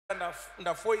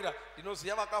ndafoira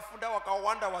ndinoziva vakafunda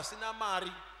wakawanda wasina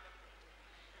mari.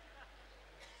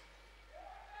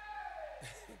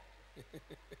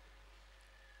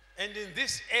 And in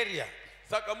this area,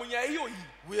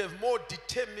 we have more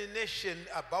determination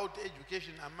about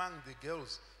education among the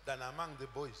girls than among the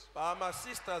boys.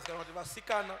 Sisters kana kuti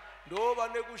vasikana ndo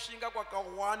vane kushinga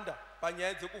kwakawanda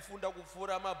panyaya dzekufunda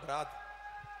kupfuura mabrother.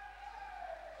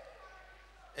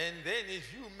 And then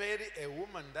if you marry a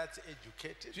woman that's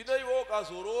educated, zvino iwe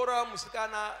ukazorora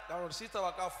musikana kana kuti sister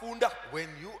vakafunda, when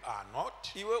you are not,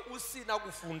 iwe usina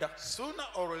kufunda, sooner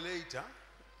or later,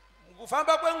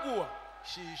 kufamba kwenguva,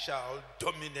 she shall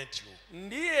dominate you.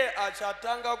 Ndiye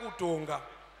achatanga kutonga.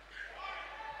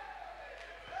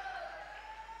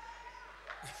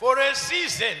 For a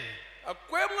season,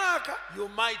 kwemwaka you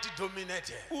might dominate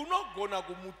her. Unogona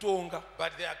kumutonga.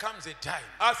 But there comes a time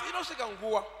asi inosvika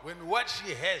nguva when what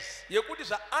she has yekuti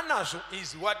zvaanazvo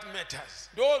is what matters.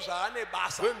 ndo zvaane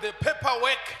basa. When the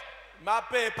paperwork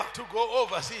mapepa to go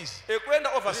overseas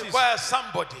ekwenda overseas requires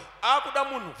somebody akuda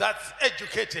munhu that's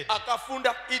educated,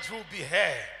 akafunda, it will be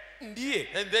her. ndiye.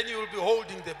 And then you will be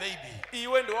holding the baby,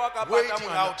 Iwe ndo wakabata waiting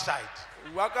mwana outside.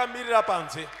 wakamirira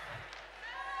panze.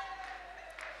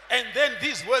 And then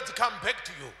these words come back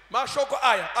to you. Mashoko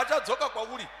aya achadzoka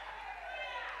kwauri.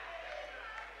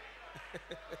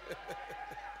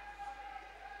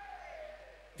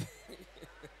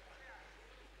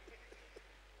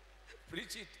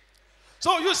 Preach it.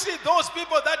 So you see those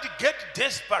people that get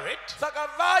desperate, Saka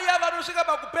vaya vanosvika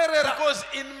pakuperera. because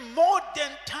in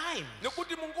modern times,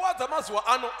 Nekuti munguva dzamazuva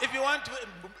ano, if you want to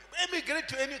emigrate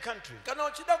to any country, kana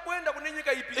uchida kuenda kune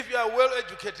nyika ipi, if you are well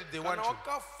educated, they want kana you.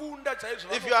 wakafunda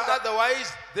chaizvo If you are vanokuda.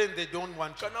 otherwise, then they don't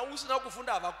want you. Kana usina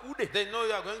kufunda havakude. They know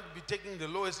you are going to be taking the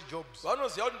lowest jobs.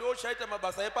 Vanoziva kuti ndo uchaita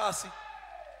mabasa epasi.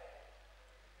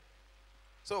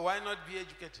 So why not be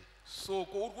educated? So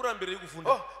ko uri kurambirei kufunda.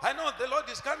 Oh, I know the Lord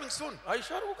is coming soon.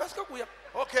 Aishari kukasika kuya.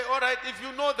 Okay, all right. If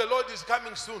you know the Lord is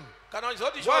coming soon, Kana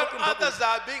uchiziva kuti while Ishari kuri kuda. others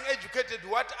are being educated,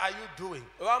 what are you doing?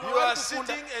 You Vamwe are vari kufunda.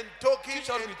 sitting and talking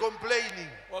Ishari and kuita. complaining.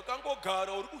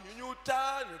 Wakangogara uri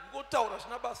kunyunyuta nekungotaura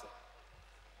zvina basa.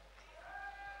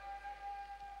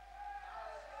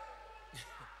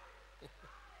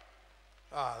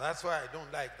 Ah, that's why I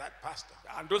don't like that pastor.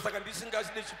 Ndosaka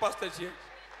ndisingachide chipasta chiye.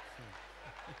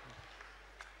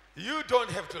 You don't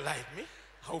have to like me.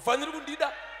 Haufaniri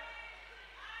kundida.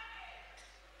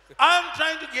 I'm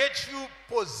trying to get you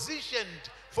positioned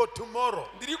for tomorrow.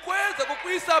 Ndiri kuedza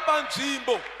kukuisa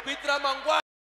panzvimbo kuitira mangwana.